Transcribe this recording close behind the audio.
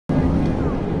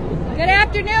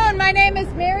afternoon. My name is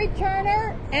Mary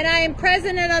Turner, and I am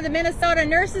president of the Minnesota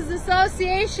Nurses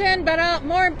Association, but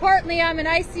more importantly, I'm an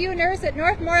ICU nurse at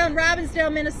North Memorial in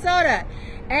Robbinsdale, Minnesota.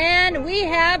 And we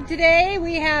have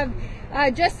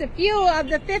just a few of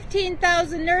the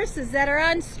 15,000 nurses that are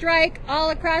on strike all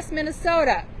across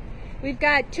Minnesota. We've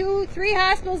got 3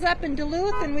 hospitals up in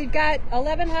Duluth, and we've got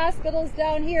 11 hospitals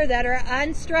down here that are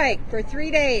on strike for 3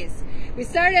 days. We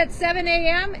started at 7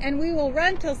 a.m. and we will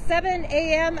run till 7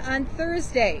 a.m. on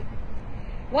Thursday.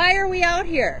 Why are we out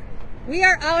here? We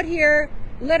are out here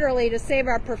literally to save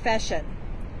our profession.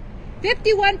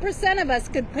 51% of us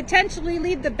could potentially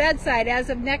leave the bedside as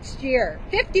of next year.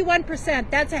 51%,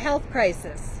 that's a health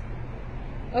crisis.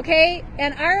 Okay?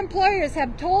 And our employers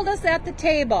have told us at the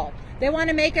table, they want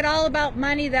to make it all about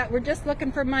money, that we're just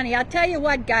looking for money. I'll tell you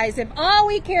what, guys, if all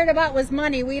we cared about was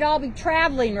money, we'd all be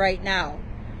traveling right now.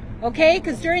 Okay,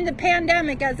 because during the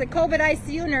pandemic, as a COVID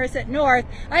ICU nurse at North,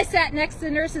 I sat next to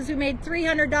nurses who made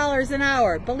 $300 an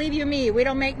hour. Believe you me, we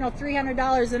don't make no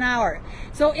 $300 an hour.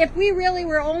 So if we really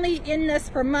were only in this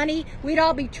for money, we'd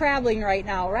all be traveling right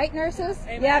now. Right, nurses?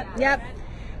 Amen. Yep.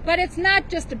 But it's not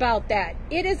just about that.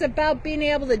 It is about being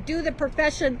able to do the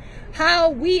profession how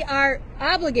we are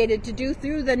obligated to do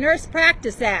through the Nurse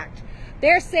Practice Act.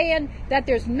 They're saying that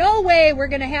there's no way we're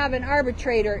going to have an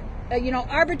arbitrator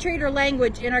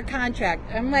language in our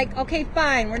contract. I'm like, okay,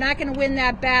 fine, we're not going to win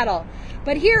that battle.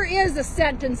 But here is a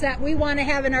sentence that we want to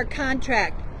have in our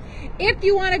contract. If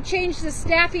you want to change the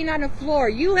staffing on a floor,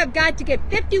 you have got to get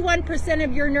 51%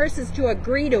 of your nurses to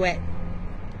agree to it.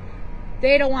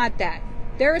 They don't want that.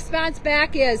 Their response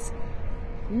back is,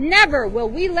 never will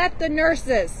we let the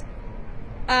nurses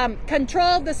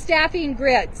control the staffing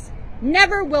grids.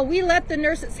 Never will we let the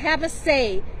nurses have a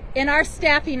say in our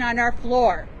staffing on our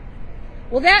floor.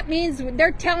 Well, that means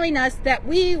they're telling us that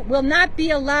we will not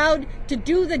be allowed to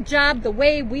do the job the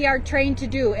way we are trained to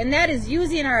do, and that is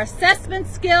using our assessment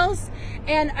skills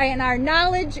and our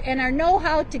knowledge and our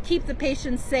know-how to keep the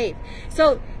patients safe.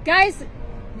 So, guys,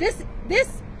 this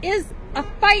is a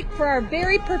fight for our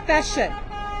very profession.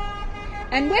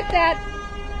 And with that,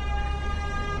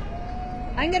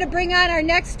 I'm going to bring on our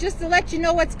next, just to let you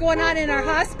know what's going on in our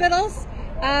hospitals.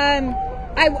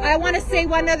 I want to say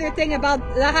one other thing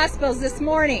about the hospitals this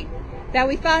morning that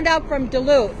we found out from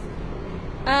Duluth.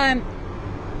 Found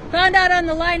out on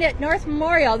the line at North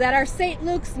Memorial that our St.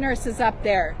 Luke's nurses up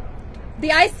there, the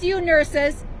ICU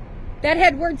nurses that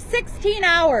had worked 16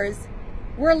 hours,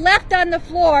 were left on the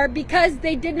floor because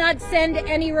they did not send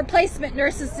any replacement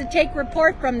nurses to take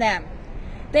report from them.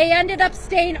 They ended up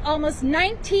staying almost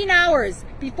 19 hours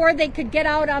before they could get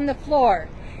out on the floor.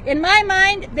 In my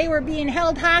mind, they were being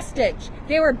held hostage.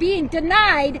 They were being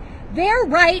denied their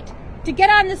right to get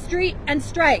on the street and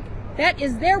strike. That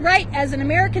is their right as an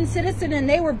American citizen, and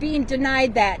they were being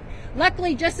denied that.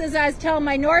 Luckily, just as I was telling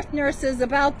my North nurses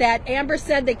about that, Amber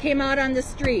said they came out on the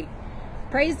street.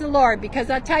 Praise the Lord, because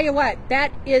I'll tell you what,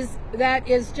 that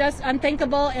is just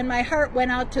unthinkable, and my heart went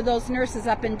out to those nurses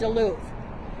up in Duluth.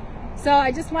 So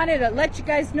I just wanted to let you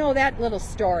guys know that little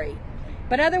story.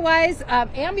 But otherwise,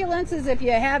 ambulances,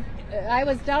 I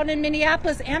was down in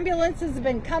Minneapolis, ambulances have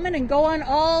been coming and going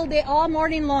all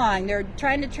morning long. They're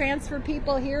trying to transfer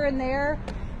people here and there.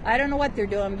 I don't know what they're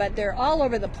doing, but they're all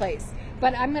over the place.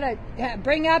 But I'm going to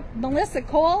bring up Melissa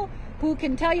Cole, who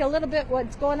can tell you a little bit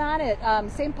what's going on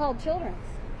at St. Paul Children's.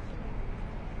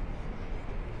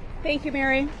 Thank you,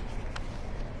 Mary.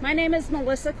 My name is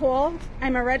Melissa Cole.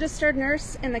 I'm a registered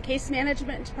nurse in the Case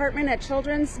Management Department at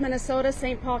Children's Minnesota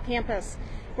St. Paul campus,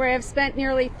 where I have spent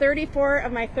nearly 34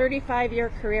 of my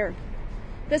 35-year career.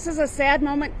 This is a sad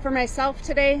moment for myself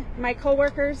today, my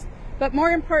coworkers, but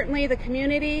more importantly, the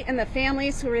community and the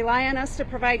families who rely on us to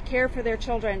provide care for their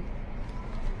children.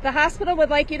 The hospital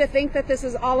would like you to think that this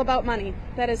is all about money.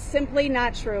 That is simply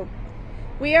not true.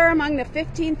 We are among the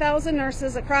 15,000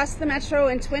 nurses across the metro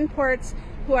and Twin Ports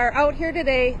who are out here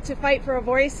today to fight for a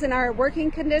voice in our working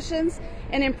conditions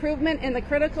and improvement in the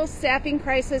critical staffing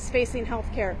crisis facing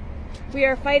healthcare. We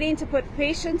are fighting to put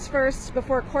patients first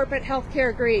before corporate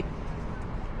healthcare greed.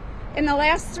 In the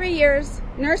last 3 years,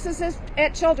 nurses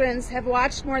at Children's have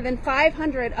watched more than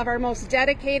 500 of our most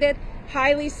dedicated,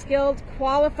 highly skilled,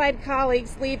 qualified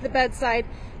colleagues leave the bedside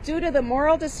due to the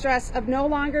moral distress of no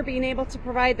longer being able to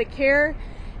provide the care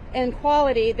and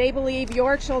quality they believe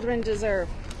your children deserve.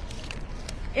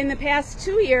 In the past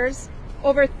 2 years,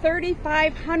 over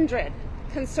 3,500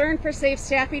 concern for safe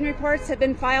staffing reports have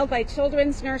been filed by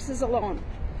children's nurses alone.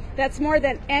 That's more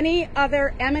than any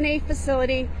other M&A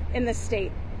facility in the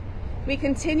state. We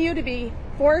continue to be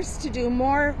forced to do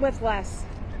more with less.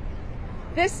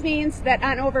 This means that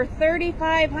on over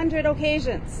 3,500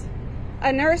 occasions,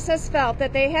 a nurse has felt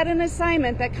that they had an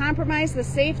assignment that compromised the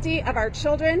safety of our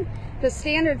children, the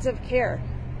standards of care.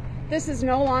 This is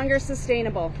no longer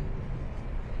sustainable.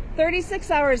 36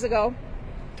 hours ago,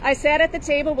 I sat at the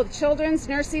table with children's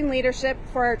nursing leadership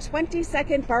for our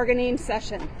 22nd bargaining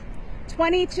session.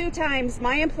 22 times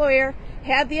my employer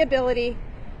had the ability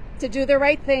to do the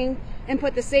right thing and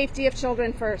put the safety of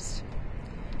children first.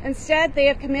 Instead, they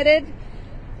have committed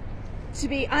to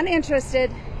be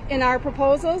uninterested in our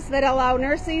proposals that allow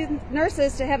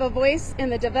nurses to have a voice in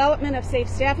the development of safe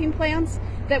staffing plans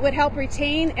that would help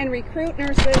retain and recruit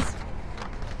nurses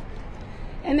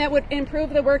and that would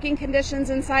improve the working conditions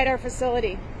inside our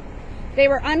facility. They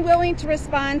were unwilling to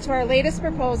respond to our latest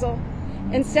proposal,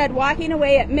 instead walking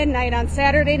away at midnight on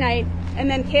Saturday night and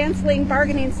then canceling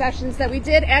bargaining sessions that we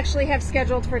did actually have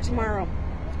scheduled for tomorrow.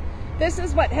 This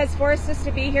is what has forced us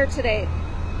to be here today.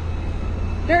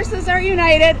 Nurses are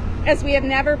united as we have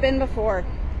never been before.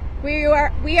 We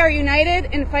are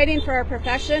united in fighting for our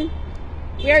profession.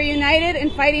 We are united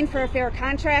in fighting for a fair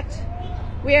contract.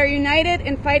 We are united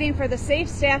in fighting for the safe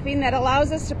staffing that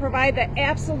allows us to provide the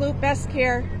absolute best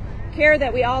care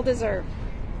that we all deserve.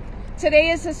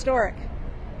 Today is historic.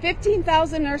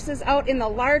 15,000 nurses out in the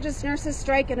largest nurses'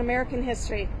 strike in American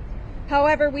history.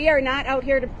 However, we are not out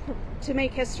here to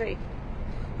make history.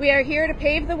 We are here to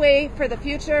pave the way for the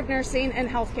future of nursing and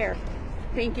healthcare.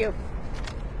 Thank you.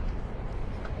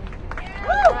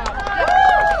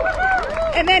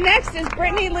 And then next is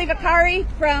Brittany Levicari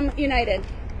from United.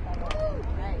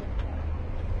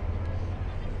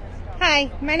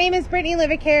 Hi, my name is Brittany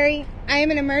Levicari. I am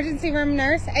an emergency room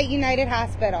nurse at United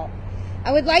Hospital.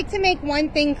 I would like to make one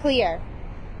thing clear.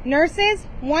 Nurses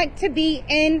want to be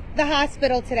in the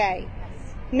hospital today.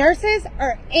 Nurses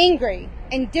are angry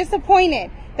and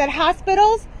disappointed that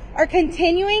hospitals are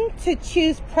continuing to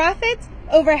choose profits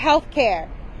over health care.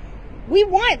 We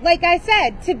want, like I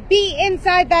said, to be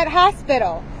inside that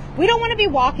hospital. We don't want to be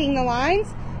walking the lines,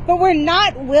 but we're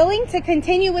not willing to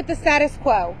continue with the status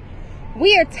quo.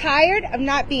 We are tired of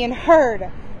not being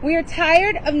heard. We are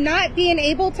tired of not being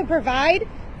able to provide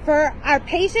for our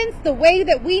patients the way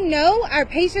that we know our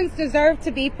patients deserve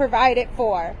to be provided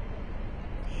for.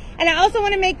 And I also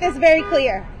want to make this very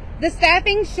clear. The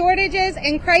staffing shortages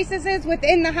and crises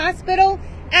within the hospital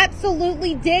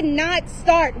absolutely did not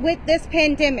start with this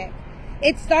pandemic.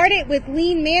 It started with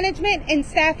lean management and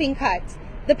staffing cuts.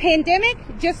 The pandemic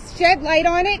just shed light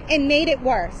on it and made it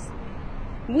worse.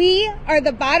 We are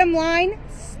the bottom line,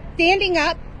 standing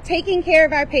up, taking care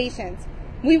of our patients.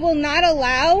 We will not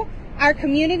allow our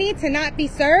community to not be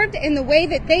served in the way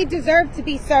that they deserve to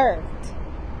be served.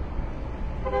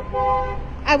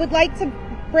 I would like to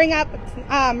bring up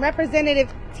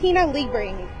Representative Tina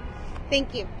Liebring.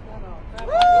 Thank you.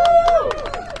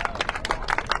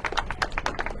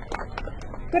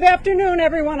 Good afternoon,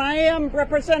 everyone. I am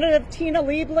Representative Tina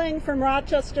Liebling from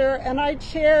Rochester, and I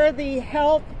chair the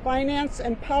Health, Finance,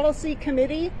 and Policy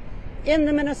Committee in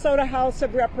the Minnesota House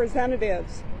of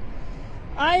Representatives.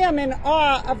 I am in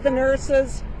awe of the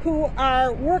nurses who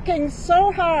are working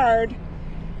so hard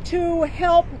to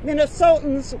help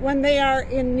Minnesotans when they are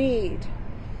in need.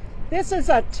 This is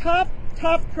a tough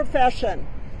profession.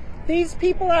 These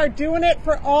people are doing it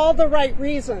for all the right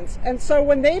reasons. And so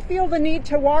when they feel the need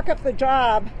to walk up the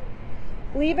job,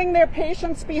 leaving their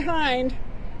patients behind,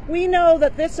 we know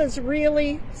that this is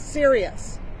really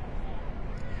serious.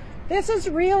 This is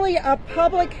really a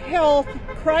public health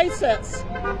crisis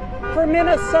for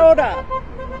Minnesota.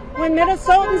 When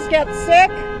Minnesotans get sick,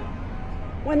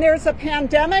 when there's a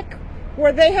pandemic,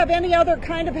 where they have any other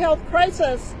kind of health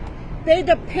crisis, they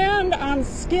depend on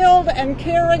skilled and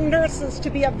caring nurses to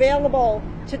be available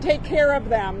to take care of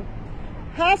them.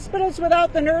 Hospitals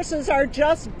without the nurses are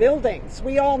just buildings.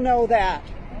 We all know that.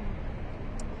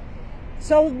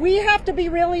 So we have to be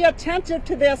really attentive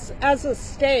to this as a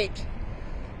state.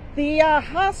 The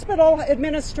hospital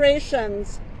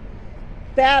administrations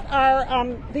that are,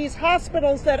 these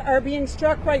hospitals that are being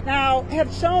struck right now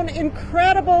have shown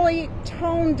incredible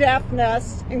tone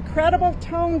deafness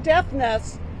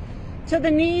to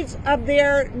the needs of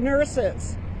their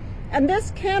nurses. And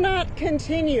this cannot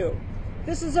continue.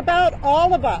 This is about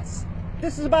all of us.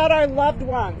 This is about our loved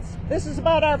ones. This is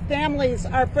about our families,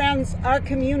 our friends, our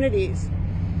communities.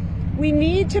 We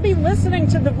need to be listening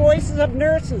to the voices of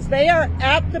nurses. They are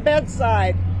at the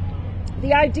bedside.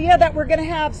 The idea that we're going to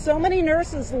have so many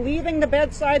nurses leaving the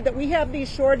bedside, that we have these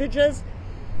shortages,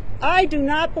 I do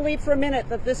not believe for a minute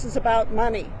that this is about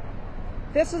money.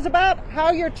 This is about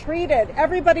how you're treated.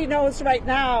 Everybody knows right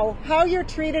now how you're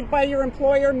treated by your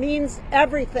employer means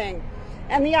everything.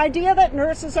 And the idea that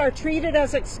nurses are treated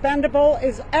as expendable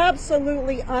is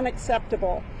absolutely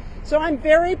unacceptable. So I'm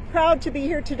very proud to be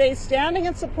here today standing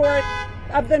in support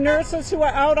of the nurses who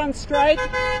are out on strike.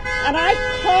 And I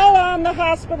call on the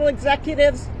hospital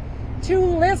executives to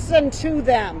listen to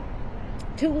them,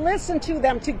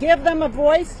 to give them a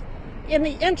voice in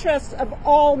the interest of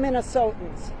all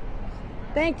Minnesotans.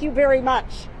 Thank you very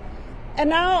much. And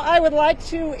now I would like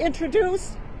to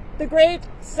introduce the great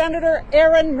Senator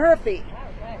Erin Murphy.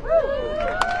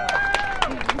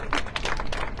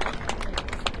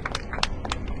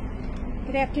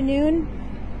 Good afternoon.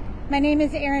 My name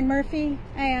is Erin Murphy.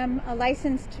 I am a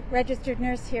licensed registered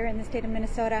nurse here in the state of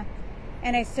Minnesota,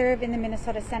 and I serve in the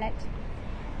Minnesota Senate.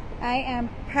 I am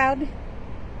proud,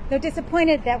 though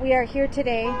disappointed, that we are here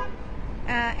today,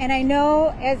 and I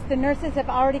know, as the nurses have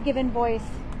already given voice,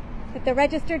 that the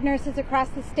registered nurses across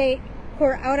the state who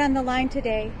are out on the line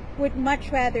today would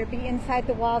much rather be inside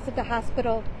the walls of the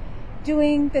hospital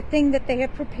doing the thing that they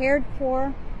have prepared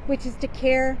for, which is to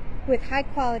care with high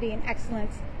quality and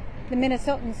excellence the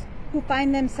Minnesotans who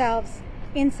find themselves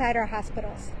inside our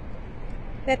hospitals.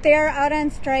 That they are out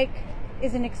on strike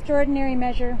is an extraordinary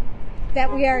measure.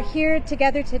 That we are here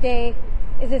together today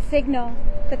is a signal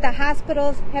that the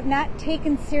hospitals have not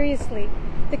taken seriously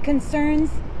the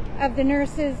concerns of the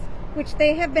nurses, which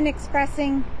they have been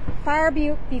expressing far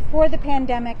before the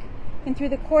pandemic and through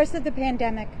the course of the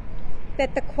pandemic,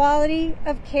 that the quality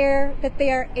of care that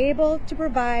they are able to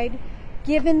provide,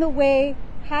 given the way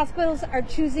hospitals are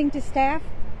choosing to staff,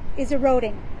 is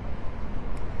eroding.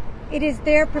 It is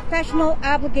their professional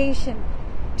obligation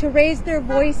to raise their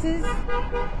voices.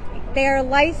 They are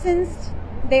licensed,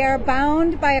 they are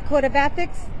bound by a code of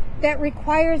ethics that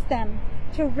requires them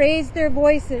to raise their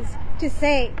voices to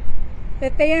say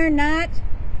that they are not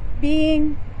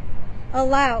being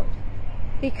allowed,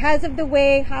 because of the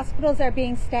way hospitals are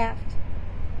being staffed,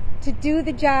 to do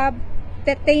the job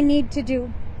that they need to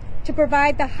do, to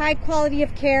provide the high quality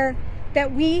of care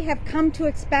that we have come to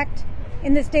expect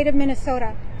in the state of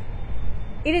Minnesota.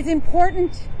 It is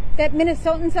important that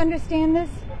Minnesotans understand this,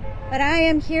 but I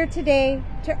am here today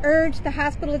to urge the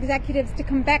hospital executives to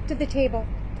come back to the table,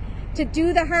 to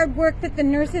do the hard work that the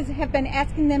nurses have been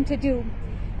asking them to do,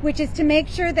 which is to make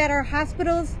sure that our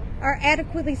hospitals are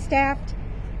adequately staffed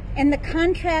and the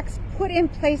contracts put in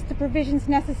place the provisions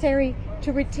necessary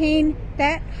to retain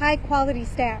that high quality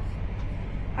staff.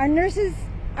 Our nurses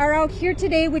are out here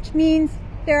today, which means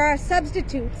there are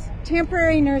substitutes,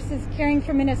 temporary nurses caring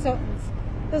for Minnesotans.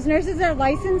 Those nurses are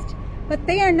licensed, but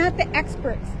they are not the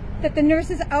experts that the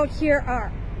nurses out here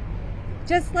are.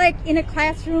 Just like in a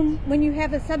classroom, when you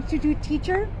have a substitute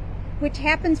teacher, which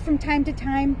happens from time to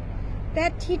time,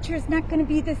 that teacher is not going to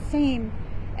be the same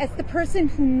as the person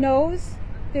who knows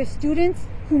their students,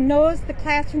 who knows the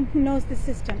classroom, who knows the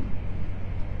system.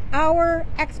 Our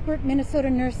expert Minnesota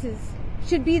nurses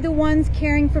should be the ones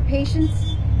caring for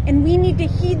patients, and we need to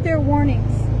heed their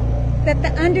warnings that the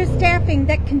understaffing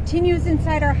that continues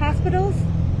inside our hospitals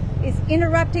is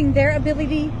interrupting their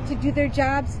ability to do their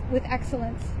jobs with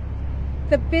excellence.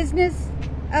 The business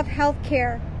of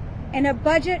healthcare and a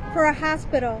budget for a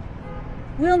hospital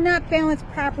will not balance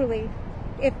properly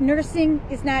if nursing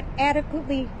is not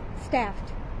adequately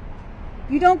staffed.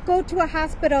 You don't go to a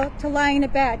hospital to lie in a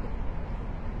bed.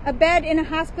 A bed in a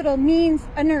hospital means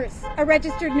a nurse, a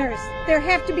registered nurse. There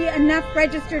have to be enough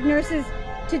registered nurses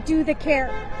to do the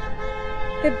care.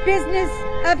 The business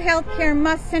of healthcare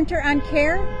must center on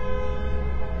care,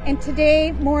 and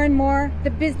today, more and more, the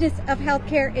business of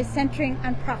healthcare is centering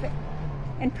on profit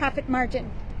and profit margin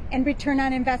and return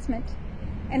on investment.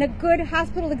 And a good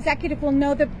hospital executive will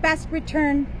know the best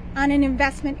return on an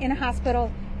investment in a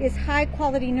hospital is high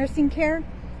quality nursing care.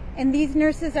 And these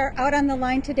nurses are out on the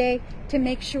line today to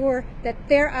make sure that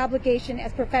their obligation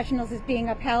as professionals is being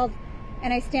upheld.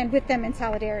 And I stand with them in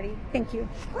solidarity. Thank you.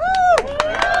 All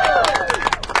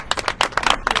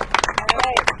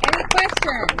right. Any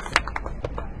questions?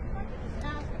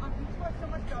 You talk so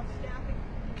much about staffing.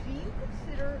 Do you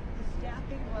consider the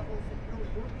staffing levels that you're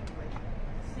working with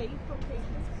safe for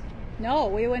patients? No,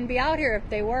 we wouldn't be out here if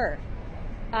they were.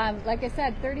 Like I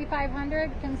said,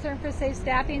 3,500 concern for safe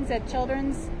staffings at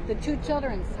the two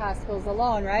children's hospitals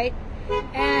alone, right?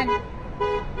 And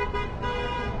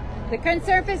the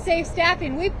concern for safe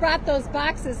staffing, we brought those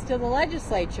boxes to the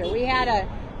legislature. We had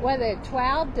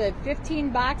 12 to 15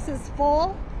 boxes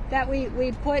full that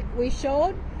we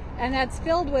showed, and that's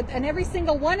filled with, and every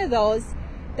single one of those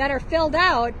that are filled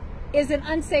out is an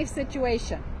unsafe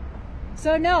situation.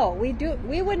 So no, we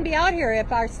wouldn't be out here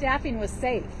if our staffing was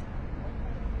safe.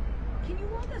 Can you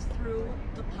walk us through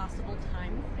the possible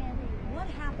time? What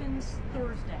happens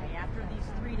Thursday after these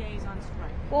 3 days on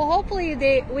strike? Well, hopefully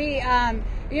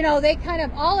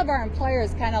all of our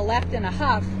employers kind of left in a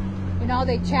huff you know,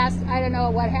 I don't know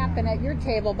what happened at your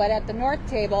table, but at the North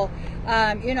table,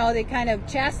 you know, they kind of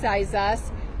chastise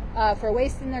us for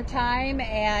wasting their time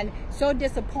and so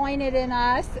disappointed in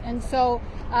us, and so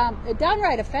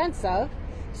downright offensive.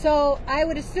 So I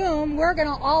would assume we're going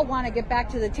to all want to get back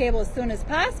to the table as soon as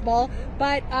possible,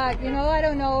 but you know, I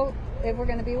don't know if we're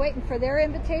going to be waiting for their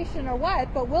invitation or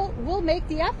what, but we'll make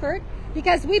the effort,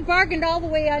 because we bargained all the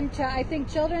way until, I think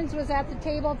Children's was at the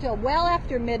table till well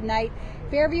after midnight.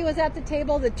 Fairview was at the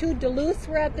table. The two Duluths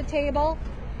were at the table.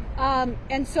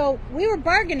 And so we were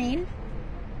bargaining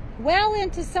well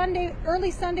into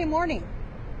early Sunday morning.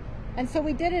 And so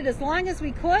we did it as long as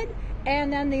we could.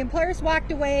 And then the employers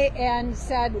walked away and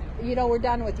said, you know, we're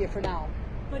done with you for now.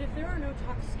 But if there are no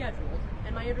talks scheduled,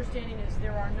 and my understanding is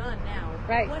there are none now,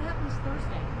 right, what happens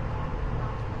Thursday?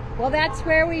 Well, that's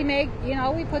where we make, you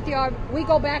know, we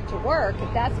go back to work,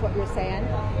 if that's what you're saying.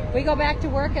 We go back to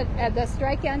work at the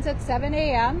strike ends at 7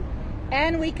 a.m.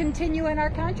 and we continue in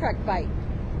our contract fight.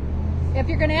 If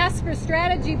you're going to ask for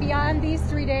strategy beyond these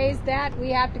 3 days, that we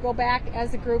have to go back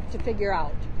as a group to figure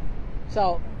out.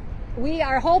 So we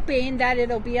are hoping that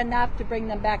it'll be enough to bring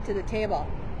them back to the table.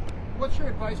 What's your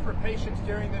advice for patients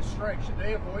during this strike? Should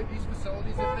they avoid these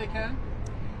facilities if they can?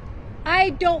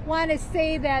 I don't want to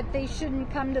say that they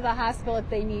shouldn't come to the hospital if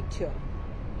they need to.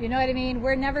 You know what I mean?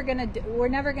 We're never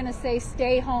gonna say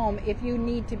stay home if you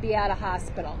need to be at a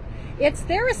hospital. It's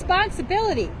their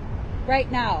responsibility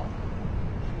right now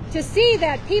to see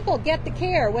that people get the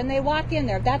care when they walk in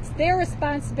there. That's their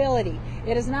responsibility.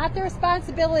 It is not the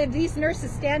responsibility of these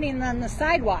nurses standing on the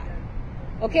sidewalk.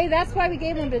 Okay, that's why we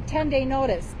gave them a 10-day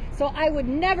notice. So I would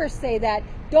never say that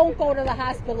don't go to the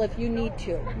hospital if you need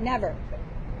to. Never.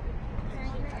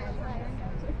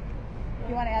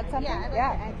 You want to add something? Yeah, I'd like to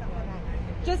add something.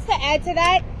 Just to add to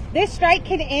that, this strike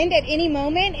can end at any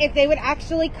moment if they would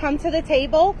actually come to the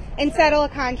table and settle a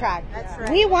contract. That's right.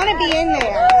 We want to be in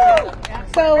there.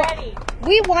 So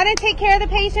we want to take care of the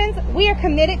patients. We are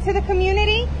committed to the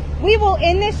community. We will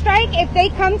end this strike if they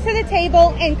come to the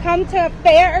table and come to a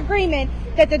fair agreement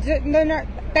that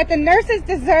the nurses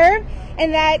deserve,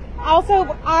 and that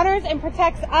also honors and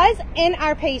protects us and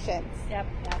our patients. Yep.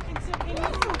 Absolutely.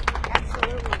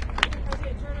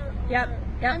 Yep.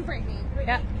 I'm Brittany. Yep.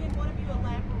 Can one of you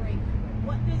elaborate?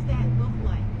 What does that look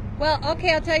like? Well,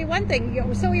 okay, I'll tell you one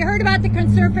thing. So we heard about the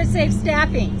concern for safe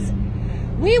staffings.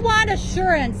 We want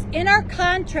assurance in our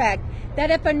contract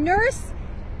that if a nurse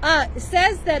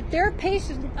says that their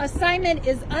patient assignment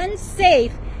is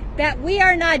unsafe, that we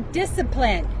are not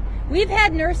disciplined. We've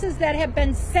had nurses that have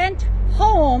been sent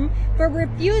home for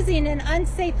refusing an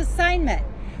unsafe assignment.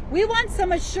 We want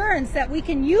some assurance that we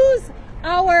can use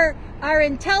our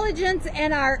intelligence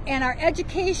and our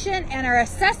education and our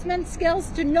assessment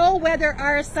skills to know whether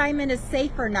our assignment is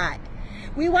safe or not.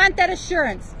 We want that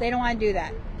assurance. They don't want to do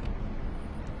that.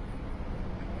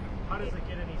 How does it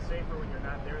get any safer when you're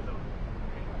not there, though?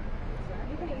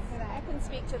 I can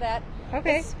speak to that.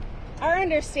 Okay. It's our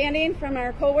understanding from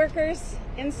our coworkers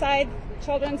inside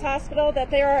Children's Hospital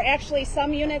that there are actually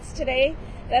some units today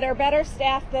that are better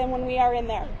staffed than when we are in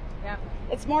there. Yeah.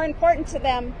 It's more important to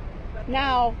them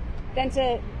now than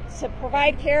to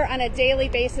provide care on a daily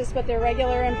basis with their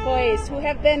regular employees who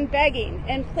have been begging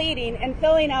and pleading and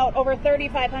filling out over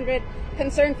 3,500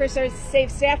 concern for safe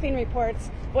staffing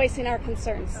reports, voicing our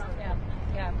concerns.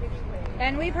 Yeah.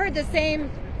 And we've heard the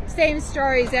same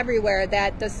stories everywhere,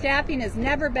 that the staffing has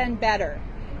never been better.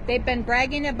 They've been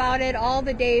bragging about it all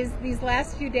the days, these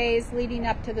last few days leading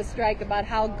up to the strike, about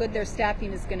how good their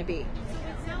staffing is going to be. So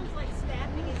it sounds like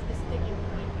staffing is the sticking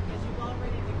point because you've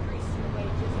already decreased your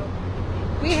wages over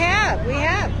the We have. Is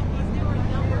there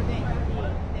a number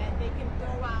that they can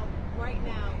throw out right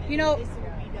now and this will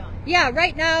be done? Yeah,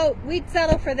 right now we'd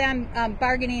settle for them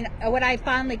bargaining what I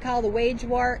fondly call the wage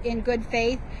war in good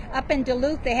faith. Up in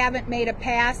Duluth, they haven't made a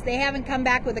pass. They haven't come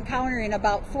back with a counter in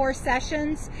about 4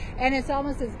 sessions, and it's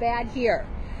almost as bad here.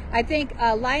 I think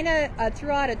Lina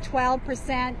threw out a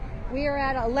 12%. We are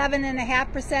at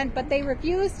 11.5%, but they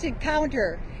refused to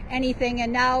counter anything.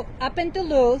 And now up in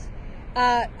Duluth,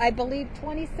 I believe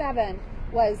 27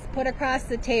 was put across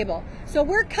the table. So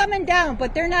we're coming down,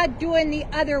 but they're not doing the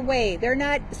other way. They're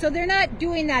not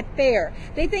doing that fair.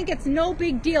 They think it's no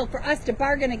big deal for us to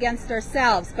bargain against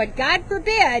ourselves, but God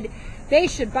forbid they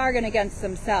should bargain against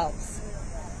themselves.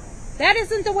 That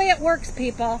isn't the way it works,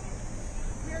 people.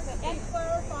 And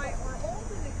clarify, are all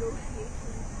the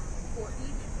negotiations for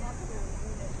each hospital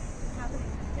unit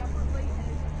happening separately,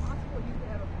 and is it possible you could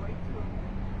have a breakthrough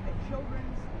at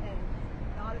Children's and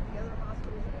not at the other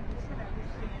hospitals? And I'm just trying to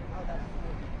understand how that's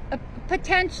working.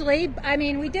 Potentially. I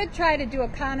mean, we did try to do a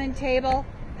common table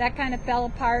that kind of fell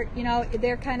apart. You know,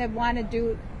 they're kind of want to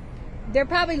do, they're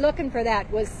probably looking for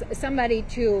that, was somebody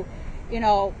to, you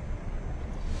know,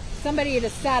 somebody to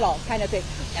settle kind of thing.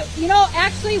 You know,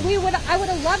 actually, I would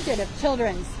have loved it if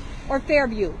Children's or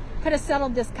Fairview could have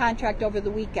settled this contract over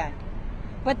the weekend.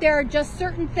 But there are just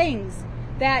certain things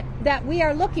that we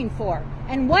are looking for.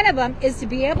 And one of them is to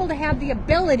be able to have the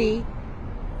ability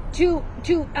to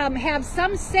have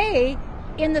some say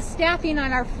in the staffing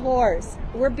on our floors.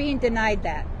 We're being denied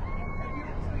that.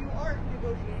 So you are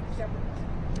negotiating separately?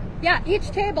 Yeah,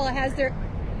 each table has their,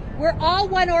 we're all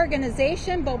one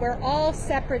organization, but we're all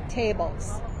separate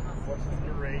tables. What's the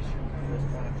duration of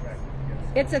this contract?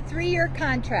 It's a 3-year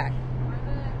contract.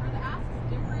 Are the asks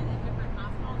different in different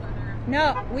hospitals? Are there?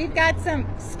 No, we've got some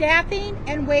staffing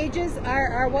and wages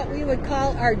are what we would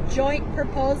call our joint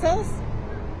proposals.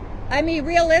 I mean,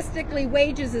 realistically,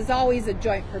 wages is always a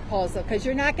joint proposal because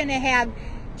you're not going to have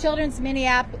Children's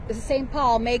Minneapolis, St.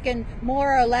 Paul making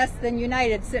more or less than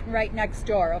United sitting right next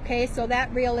door, okay? So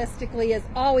that realistically is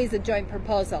always a joint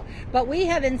proposal. But we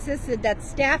have insisted that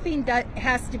staffing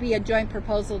has to be a joint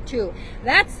proposal too.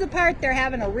 That's the part they're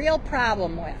having a real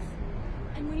problem with.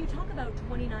 And when you talk about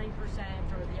 29%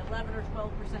 or the 11 or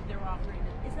 12% they're offering,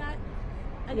 is that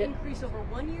an increase over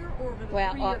 1 year or over the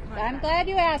 3-year contract? I'm glad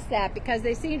you asked that because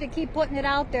they seem to keep putting it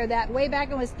out there that way back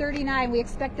when it was 39, we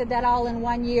expected that all in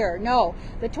 1 year. No,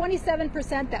 the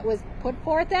 27% that was put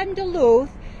forth in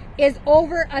Duluth is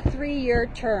over a 3-year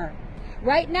term.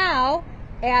 Right now,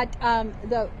 it's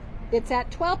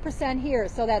at 12% here,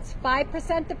 so that's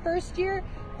 5% the first year,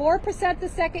 4% the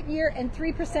second year, and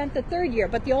 3% the third year.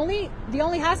 But the only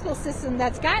hospital system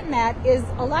that's gotten that is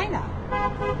Alina.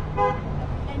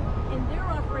 And they're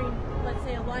offering, let's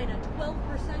say, Alina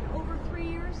 12% over 3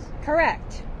 years?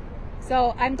 Correct.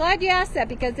 So I'm glad you asked that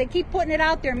because they keep putting it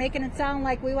out there, making it sound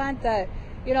like we want the,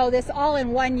 you know, this all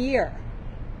in 1 year.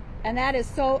 And that is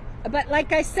so, but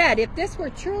like I said, if this were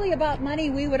truly about money,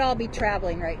 we would all be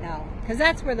traveling right now because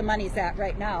that's where the money's at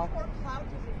right now. What clout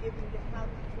is it given to how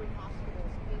the 3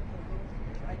 hospitals came to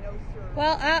Duluth? I know, sir.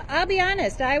 Well, I'll be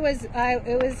honest.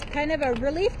 It was kind of a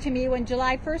relief to me when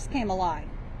July 1st came along.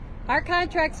 Our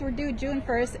contracts were due June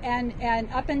 1st,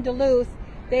 and up in Duluth,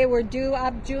 they were due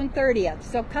up June 30th.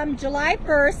 So come July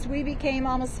 1st, we became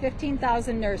almost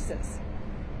 15,000 nurses.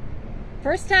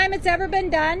 First time it's ever been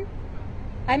done.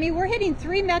 I mean, we're hitting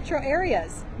 3 metro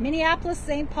areas, Minneapolis,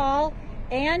 St. Paul,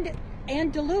 and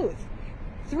Duluth.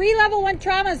 3 level 1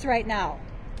 traumas right now.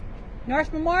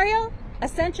 North Memorial,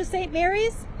 Essentia St.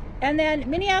 Mary's, and then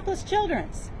Minneapolis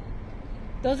Children's.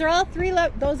 Those are all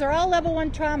level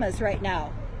 1 traumas right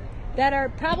now that are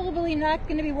probably not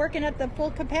going to be working at the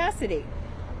full capacity.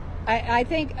 I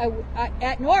think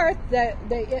at North, the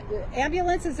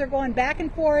ambulances are going back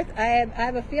and forth. I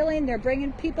have a feeling they're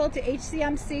bringing people to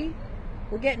HCMC.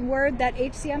 We're getting word that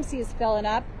HCMC is filling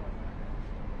up.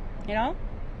 You know?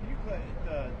 You put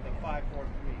the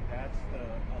 543, that's the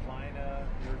Alina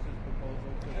nurses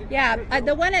proposal? Yeah,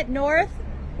 the one at North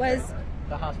was...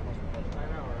 The hospital's proposal. I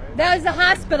know, right? That was the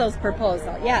hospital's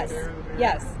proposal, yes.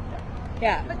 Yes.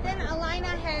 Yeah. But then Alina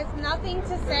has nothing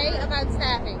to say about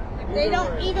staffing. They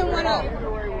don't even want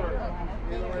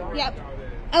to. Yep.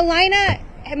 Alina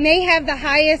may have the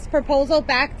highest proposal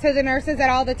back to the nurses at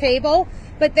all the table,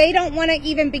 but they don't want to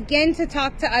even begin to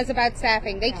talk to us about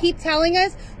staffing. They keep telling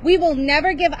us we will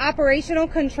never give operational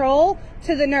control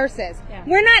to the nurses. Yeah.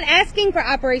 We're not asking for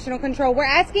operational control. We're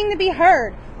asking to be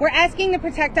heard. We're asking to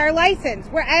protect our license.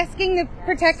 We're asking to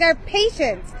protect our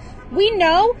patients. We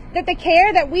know that the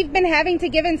care that we've been having to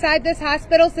give inside this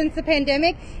hospital since the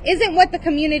pandemic isn't what the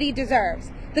community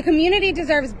deserves. The community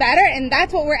deserves better, and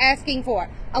that's what we're asking for.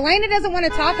 Alina doesn't want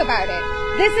to talk about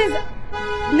it. This is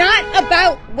not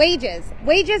about wages.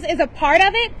 Wages is a part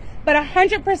of it, but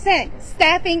 100%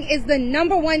 staffing is the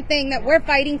 #1 thing that we're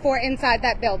fighting for inside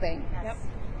that building. Yep.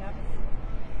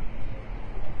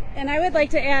 And I would like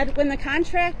to add, when the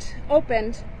contract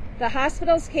opened, the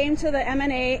hospitals came to the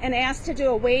M&A and asked to do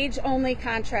a wage-only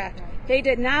contract. They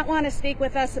did not want to speak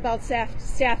with us about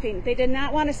staffing. They did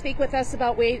not want to speak with us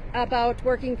about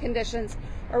working conditions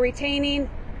or retaining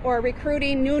or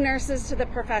recruiting new nurses to the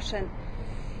profession.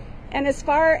 And as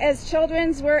far as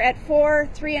Children's, we're at 4,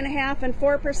 3.5, and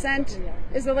 4%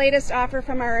 is the latest offer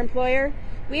from our employer.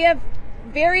 We have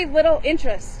very little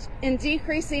interest in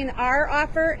decreasing our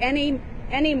offer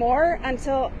any more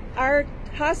until our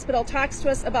hospital talks to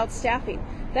us about staffing.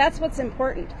 That's what's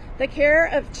important. The care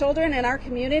of children in our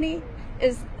community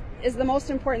is the most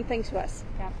important thing to us.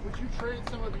 Yeah. Would you trade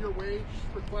some of your wage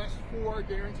requests for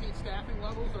guaranteed staffing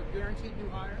levels or guaranteed new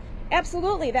hires?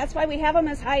 Absolutely. That's why we have them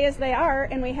as high as they are,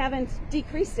 and we haven't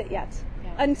decreased it yet.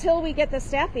 Yeah. Until we get the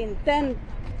staffing, then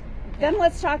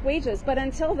let's talk wages. But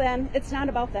until then, it's not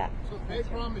about that. So if they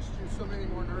promised you so many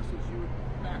more nurses, you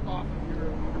would back off of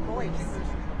your voice.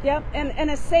 Yep,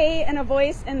 and a say and a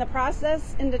voice in the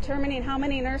process in determining how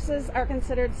many nurses are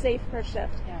considered safe per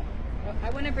shift. Yeah.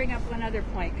 I want to bring up one other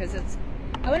point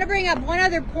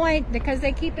because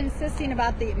they keep insisting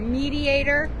about the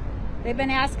mediator. They've been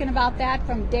asking about that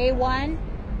from day one.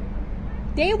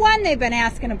 Day one, they've been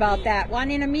asking about that,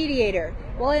 wanting a mediator.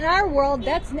 Well, in our world,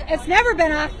 it's never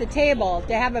been off the table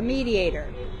to have a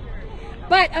mediator.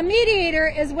 But a mediator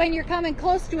is when you're coming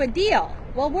close to a deal.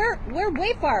 Well, we're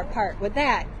way far apart with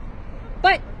that.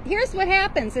 But here's what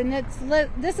happens, and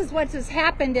this is what has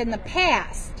happened in the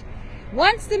past.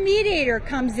 Once the mediator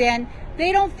comes in,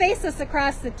 they don't face us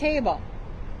across the table.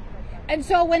 And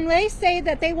so when they say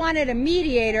that they wanted a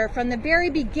mediator from the very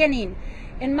beginning,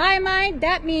 in my mind,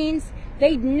 that means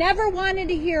they never wanted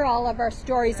to hear all of our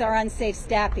stories of unsafe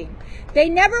staffing. They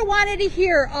never wanted to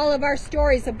hear all of our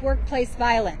stories of workplace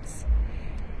violence.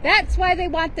 That's why they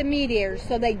want the mediators,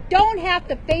 so they don't have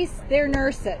to face their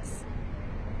nurses.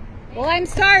 Well, I'm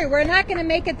sorry, we're not going to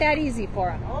make it that easy for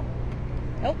them.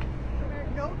 Nope.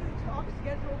 No new talks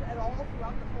scheduled at all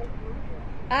throughout the whole group?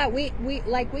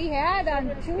 We had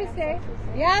on Tuesday.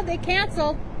 Yeah, they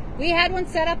canceled. We had one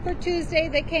set up for Tuesday.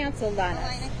 They canceled on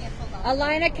us.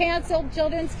 Alina canceled.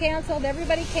 Children's canceled.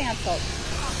 Everybody canceled.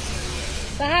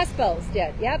 The hospitals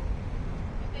did. Yep.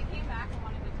 If they came back and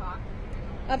wanted to talk,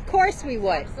 of course we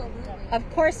would. Absolutely. Of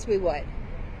course we would.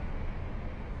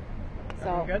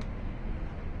 So Good.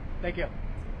 Thank you.